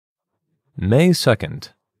May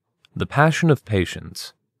 2nd. The Passion of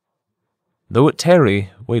Patience. Though it tarry,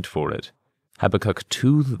 wait for it. Habakkuk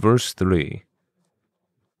 2, verse 3.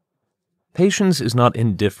 Patience is not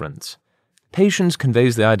indifference. Patience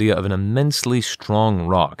conveys the idea of an immensely strong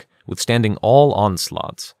rock, withstanding all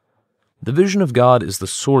onslaughts. The vision of God is the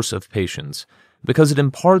source of patience, because it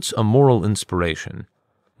imparts a moral inspiration.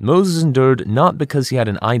 Moses endured not because he had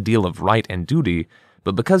an ideal of right and duty,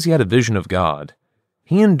 but because he had a vision of God.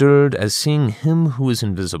 He endured as seeing Him who is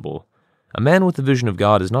invisible. A man with the vision of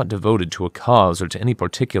God is not devoted to a cause or to any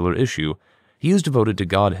particular issue. He is devoted to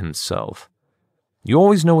God Himself. You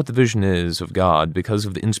always know what the vision is of God because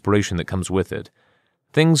of the inspiration that comes with it.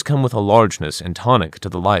 Things come with a largeness and tonic to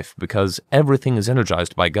the life because everything is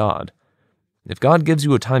energized by God. If God gives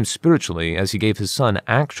you a time spiritually, as He gave His Son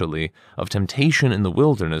actually, of temptation in the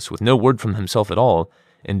wilderness with no word from Himself at all,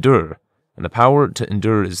 endure, and the power to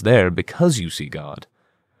endure is there because you see God.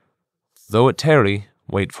 Though it tarry,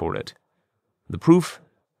 wait for it. The proof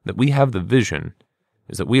that we have the vision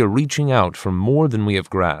is that we are reaching out for more than we have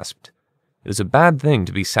grasped. It is a bad thing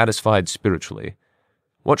to be satisfied spiritually.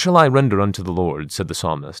 What shall I render unto the Lord, said the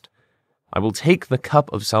psalmist. I will take the cup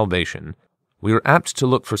of salvation. We are apt to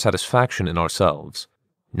look for satisfaction in ourselves.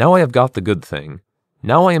 Now I have got the good thing.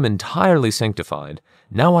 Now I am entirely sanctified.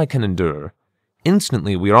 Now I can endure.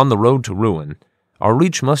 Instantly we are on the road to ruin. Our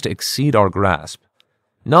reach must exceed our grasp.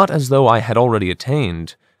 Not as though I had already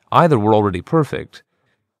attained, either were already perfect.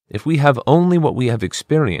 If we have only what we have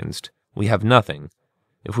experienced, we have nothing.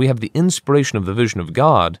 If we have the inspiration of the vision of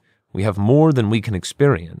God, we have more than we can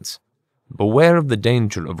experience. Beware of the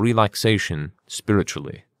danger of relaxation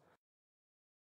spiritually.